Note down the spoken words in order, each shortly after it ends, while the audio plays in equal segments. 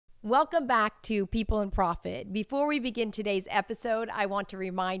Welcome back to People and Profit. Before we begin today's episode, I want to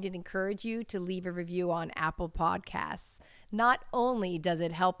remind and encourage you to leave a review on Apple Podcasts. Not only does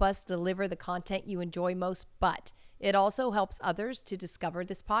it help us deliver the content you enjoy most, but it also helps others to discover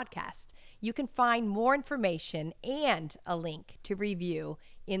this podcast. You can find more information and a link to review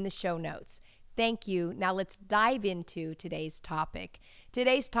in the show notes. Thank you. Now let's dive into today's topic.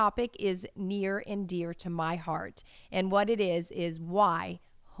 Today's topic is near and dear to my heart, and what it is why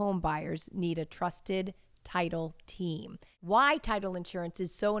home buyers need a trusted title team. Why title insurance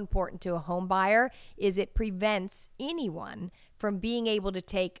is so important to a home buyer is it prevents anyone from being able to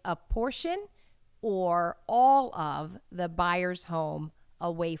take a portion or all of the buyer's home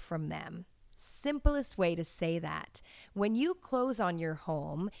away from them. Simplest way to say that. When you close on your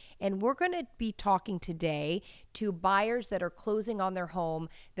home, and we're going to be talking today to buyers that are closing on their home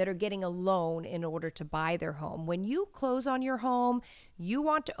that are getting a loan in order to buy their home. When you close on your home, you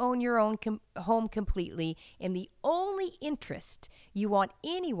want to own your own home completely, and the only interest you want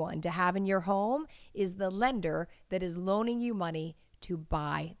anyone to have in your home is the lender that is loaning you money to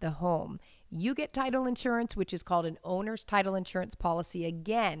buy the home. You get title insurance, which is called an owner's title insurance policy.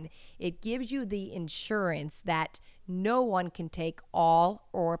 Again, it gives you the insurance that no one can take all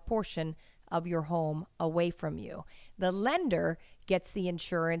or a portion of your home away from you. The lender gets the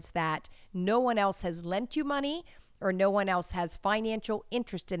insurance that no one else has lent you money or no one else has financial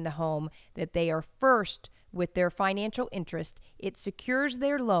interest in the home, that they are first with their financial interest. It secures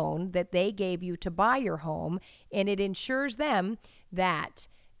their loan that they gave you to buy your home, and it ensures them that,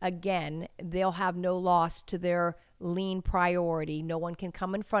 again, they'll have no loss to their lien priority. No one can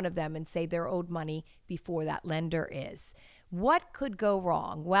come in front of them and say they're owed money before that lender is. What could go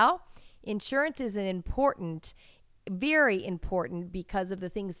wrong? Well, insurance is very important because of the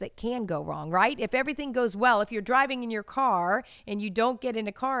things that can go wrong, right? If everything goes well, if you're driving in your car and you don't get in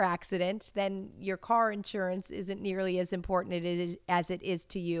a car accident, then your car insurance isn't nearly as important as it is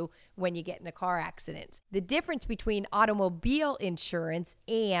to you when you get in a car accident. The difference between automobile insurance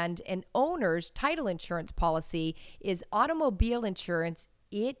and an owner's title insurance policy is automobile insurance,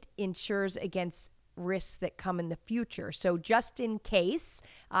 it insures against risks that come in the future. So just in case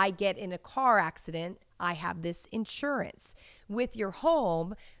I get in a car accident, I have this insurance. With your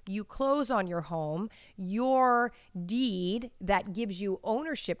home, you close on your home. Your deed that gives you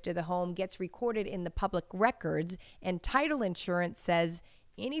ownership to the home gets recorded in the public records, and title insurance says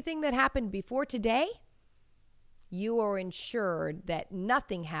anything that happened before today, you are insured that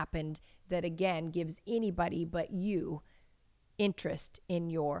nothing happened that, again, gives anybody but you interest in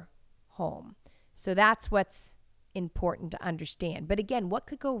your home. So that's what's important to understand. But again, what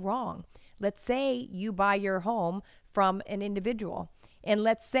could go wrong? Let's say you buy your home from an individual, and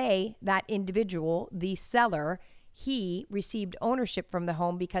let's say that individual, the seller, he received ownership from the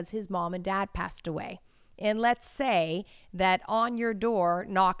home because his mom and dad passed away. And let's say that on your door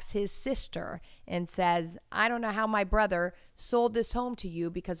knocks his sister and says, I don't know how my brother sold this home to you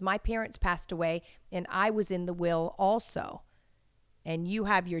because my parents passed away and I was in the will also. And you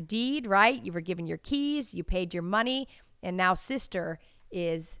have your deed, right? You were given your keys, you paid your money, and now sister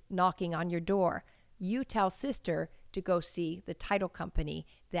is knocking on your door. You tell sister to go see the title company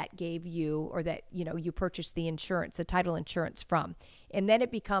that gave you, or that, you purchased the insurance, the title insurance from. And then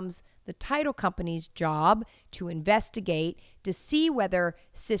it becomes the title company's job to investigate to see whether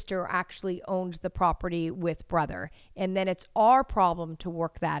sister actually owns the property with brother. And then it's our problem to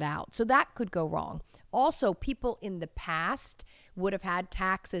work that out. So that could go wrong. Also, people in the past would have had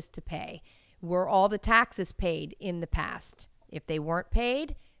taxes to pay. Were all the taxes paid in the past? If they weren't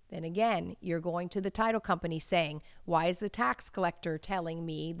paid, then again, you're going to the title company saying, why is the tax collector telling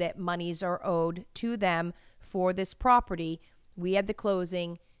me that monies are owed to them for this property? We had the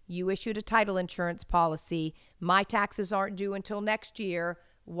closing. You issued a title insurance policy. My taxes aren't due until next year.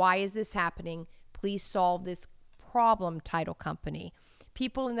 Why is this happening? Please solve this problem, title company.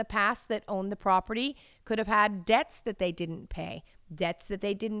 People in the past that owned the property could have had debts that they didn't pay. Debts that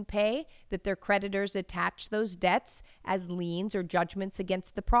they didn't pay, that their creditors attached those debts as liens or judgments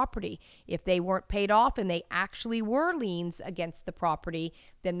against the property. If they weren't paid off and they actually were liens against the property,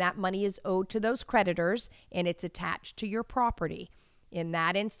 then that money is owed to those creditors and it's attached to your property. In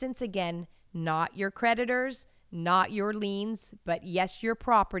that instance, again, not your creditors, not your liens, but yes, your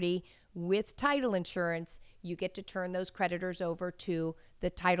property. With title insurance, you get to turn those creditors over to the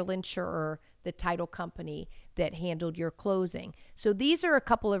title insurer, the title company that handled your closing. So these are a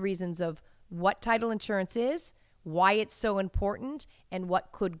couple of reasons of what title insurance is, why it's so important, and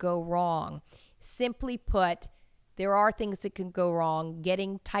what could go wrong. Simply put, there are things that can go wrong.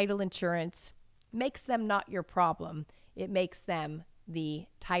 Getting title insurance makes them not your problem. It makes them the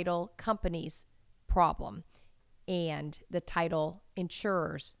title company's problem and the title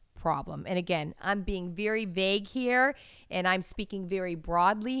insurer's problem. And again, I'm being very vague here, and I'm speaking very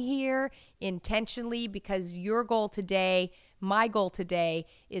broadly here intentionally, because your goal today, my goal today,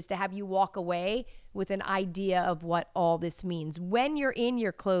 is to have you walk away with an idea of what all this means. When you're in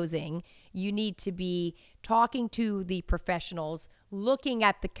your closing, you need to be talking to the professionals, looking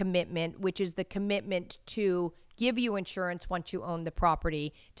at the commitment, which is the commitment to give you insurance once you own the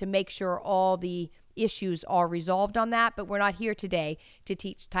property, to make sure all the issues are resolved on that. But we're not here today to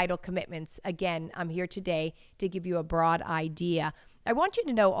teach title commitments. Again, I'm here today to give you a broad idea. I want you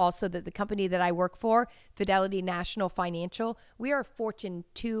to know also that the company that I work for, Fidelity National Financial, we are a Fortune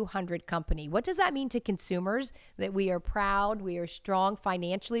 200 company. What does that mean to consumers? That we are proud, we are strong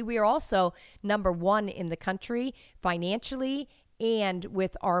financially. We are also number one in the country financially and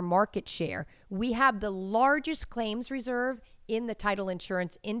with our market share. We have the largest claims reserve in the title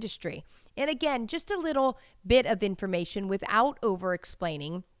insurance industry. And again, just a little bit of information without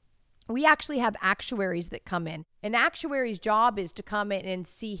over-explaining. We actually have actuaries that come in. An actuary's job is to come in and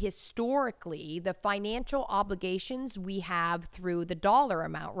see historically the financial obligations we have through the dollar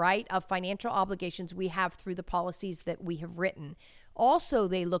amount, right, of financial obligations we have through the policies that we have written. Also,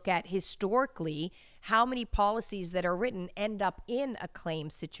 they look at historically how many policies that are written end up in a claim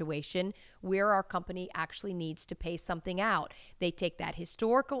situation where our company actually needs to pay something out. They take that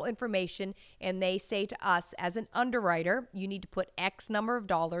historical information and they say to us as an underwriter, you need to put X number of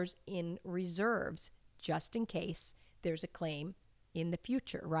dollars in reserves just in case there's a claim in the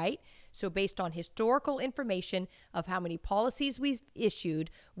future, right? So based on historical information of how many policies we've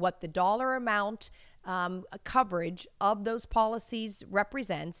issued, what the dollar amount coverage of those policies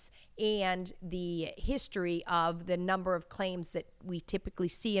represents, and the history of the number of claims that we typically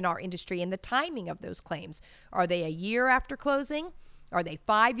see in our industry and the timing of those claims. Are they a year after closing? Are they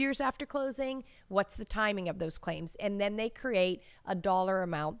 5 years after closing? What's the timing of those claims? And then they create a dollar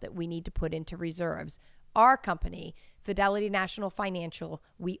amount that we need to put into reserves. Our company, Fidelity National Financial,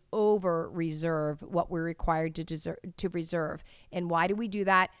 we over-reserve what we're required to reserve. And why do we do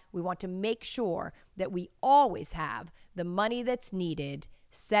that? We want to make sure that we always have the money that's needed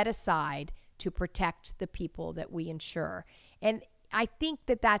set aside to protect the people that we insure. And I think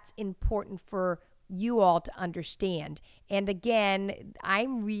that that's important for you all to understand. And again, I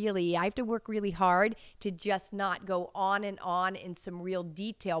have to work really hard to just not go on and on in some real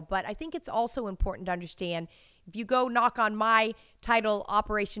detail. But I think it's also important to understand, if you go knock on my title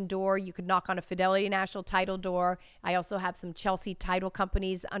operation door, you could knock on a Fidelity National title door. I also have some Chelsea title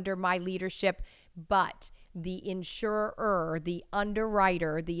companies under my leadership. But the insurer, the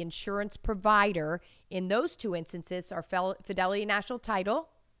underwriter, the insurance provider in those two instances are Fidelity National Title,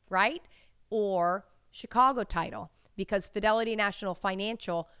 right? Or Chicago Title, because Fidelity National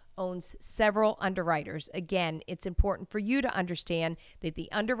Financial owns several underwriters. Again, it's important for you to understand that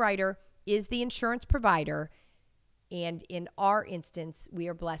the underwriter is the insurance provider, and in our instance, we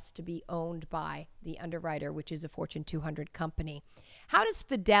are blessed to be owned by the underwriter, which is a Fortune 200 company. How does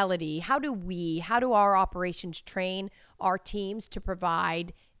Fidelity, how do our operations train our teams to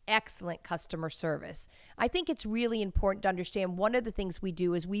provide excellent customer service? I think it's really important to understand one of the things we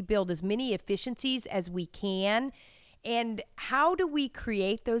do is we build as many efficiencies as we can. And how do we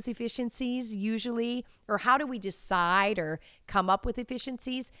create those efficiencies usually? Or how do we decide or come up with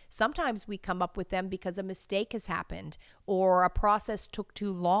efficiencies? Sometimes we come up with them because a mistake has happened, or a process took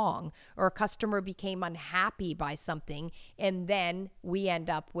too long, or a customer became unhappy by something. And then we end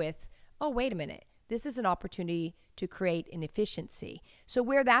up with, oh, wait a minute. This is an opportunity to create an efficiency. So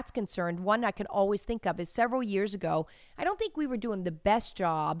where that's concerned, one I can always think of is several years ago, I don't think we were doing the best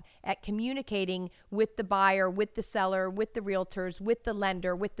job at communicating with the buyer, with the seller, with the realtors, with the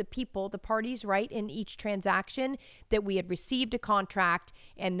lender, with the people, the parties, right, in each transaction, that we had received a contract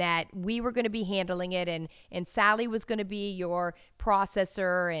and that we were going to be handling it, and Sally was going to be your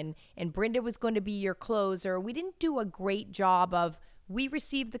processor and Brenda was going to be your closer. We didn't do a great job of, we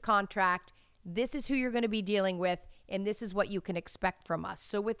received the contract, this is who you're going to be dealing with, and this is what you can expect from us.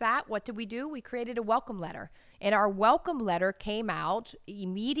 So with that, what did we do? We created a welcome letter. And our welcome letter came out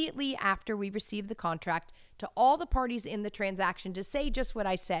immediately after we received the contract to all the parties in the transaction to say just what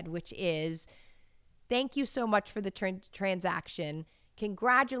I said, which is, thank you so much for the transaction.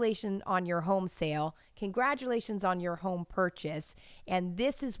 Congratulations on your home sale. Congratulations on your home purchase. And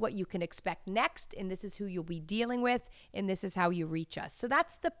this is what you can expect next. And this is who you'll be dealing with. And this is how you reach us. So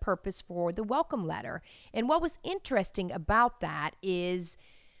that's the purpose for the welcome letter. And what was interesting about that is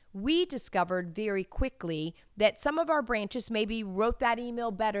we discovered very quickly that some of our branches maybe wrote that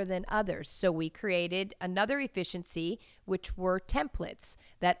email better than others. So we created another efficiency, which were templates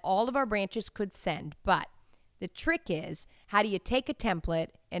that all of our branches could send. But the trick is, how do you take a template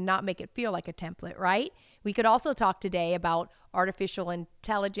and not make it feel like a template, right? We could also talk today about artificial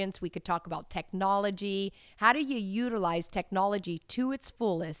intelligence. We could talk about technology. How do you utilize technology to its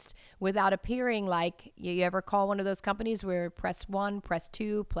fullest without appearing like, you ever call one of those companies where press 1, press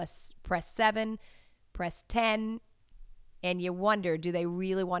 2, press 7, press 10, and you wonder, do they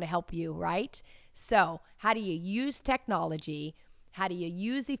really want to help you, right? So how do you use technology? How do you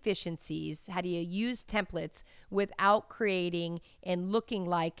use efficiencies? How do you use templates without creating and looking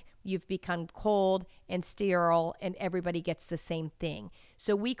like you've become cold and sterile and everybody gets the same thing?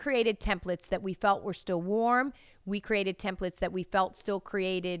 So we created templates that we felt were still warm. We created templates that we felt still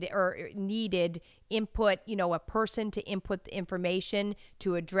created or needed input, a person to input the information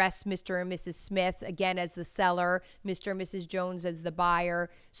to address Mr. and Mrs. Smith, again, as the seller, Mr. and Mrs. Jones as the buyer.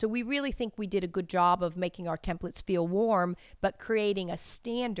 So we really think we did a good job of making our templates feel warm, but creating a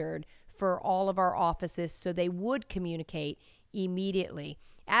standard for all of our offices so they would communicate immediately.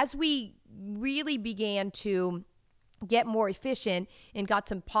 As we really began to get more efficient and got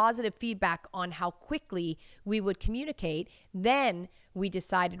some positive feedback on how quickly we would communicate, then we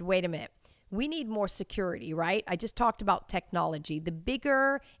decided, wait a minute, we need more security, right? I just talked about technology. The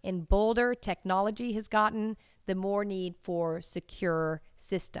bigger and bolder technology has gotten, the more need for secure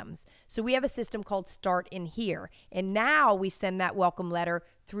systems. So we have a system called Start in Here. And now we send that welcome letter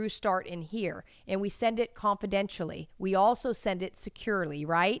through Start in Here. And we send it confidentially. We also send it securely,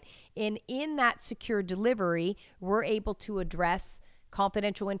 right? And in that secure delivery, we're able to address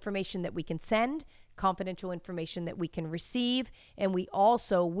confidential information that we can send, confidential information that we can receive, and we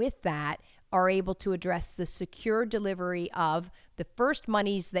also, with that, are able to address the secure delivery of the first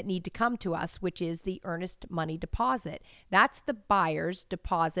monies that need to come to us, which is the earnest money deposit. That's the buyer's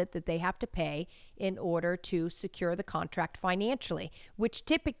deposit that they have to pay in order to secure the contract financially, which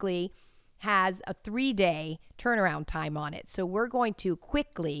typically has a 3-day turnaround time on it. So we're going to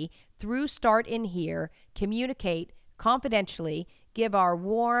quickly, through Start in Here, communicate confidentially, give our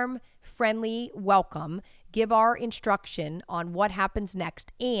warm, friendly welcome, give our instruction on what happens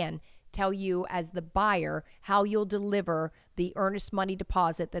next, and tell you as the buyer how you'll deliver the earnest money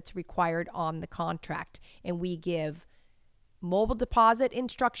deposit that's required on the contract. And we give mobile deposit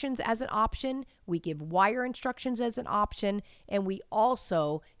instructions as an option. We give wire instructions as an option. And we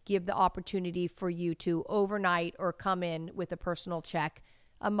also give the opportunity for you to overnight or come in with a personal check,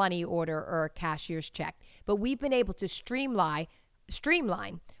 a money order, or a cashier's check. But we've been able to streamline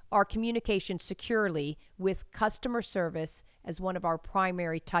our communication securely with customer service as one of our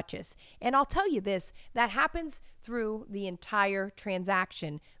primary touches. And I'll tell you this, that happens through the entire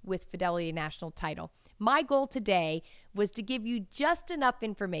transaction with Fidelity National Title. My goal today was to give you just enough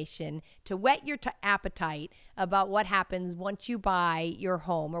information to whet your appetite about what happens once you buy your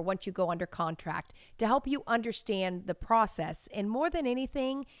home or once you go under contract, to help you understand the process, and more than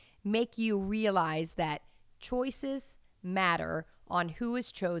anything, make you realize that choices matter on who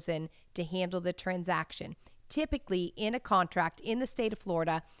is chosen to handle the transaction. Typically, in a contract in the state of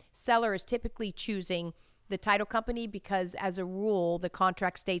Florida, seller is typically choosing the title company because, as a rule, the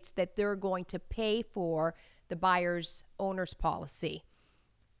contract states that they're going to pay for the buyer's owner's policy.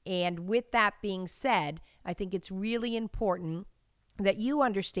 And with that being said, I think it's really important that you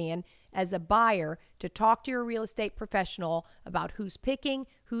understand as a buyer to talk to your real estate professional about who's picking,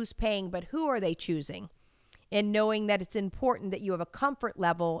 who's paying, but who are they choosing? And knowing that it's important that you have a comfort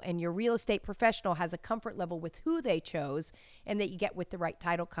level and your real estate professional has a comfort level with who they chose, and that you get with the right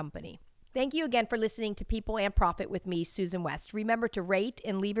title company. Thank you again for listening to People and Profit with me, Susan West. Remember to rate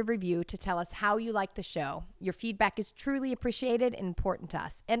and leave a review to tell us how you like the show. Your feedback is truly appreciated and important to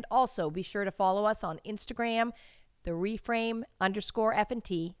us. And also be sure to follow us on Instagram, the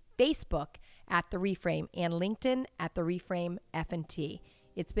reframe_F&T, Facebook at the Reframe, and LinkedIn at the Reframe F&T.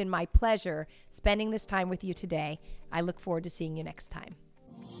 It's been my pleasure spending this time with you today. I look forward to seeing you next time.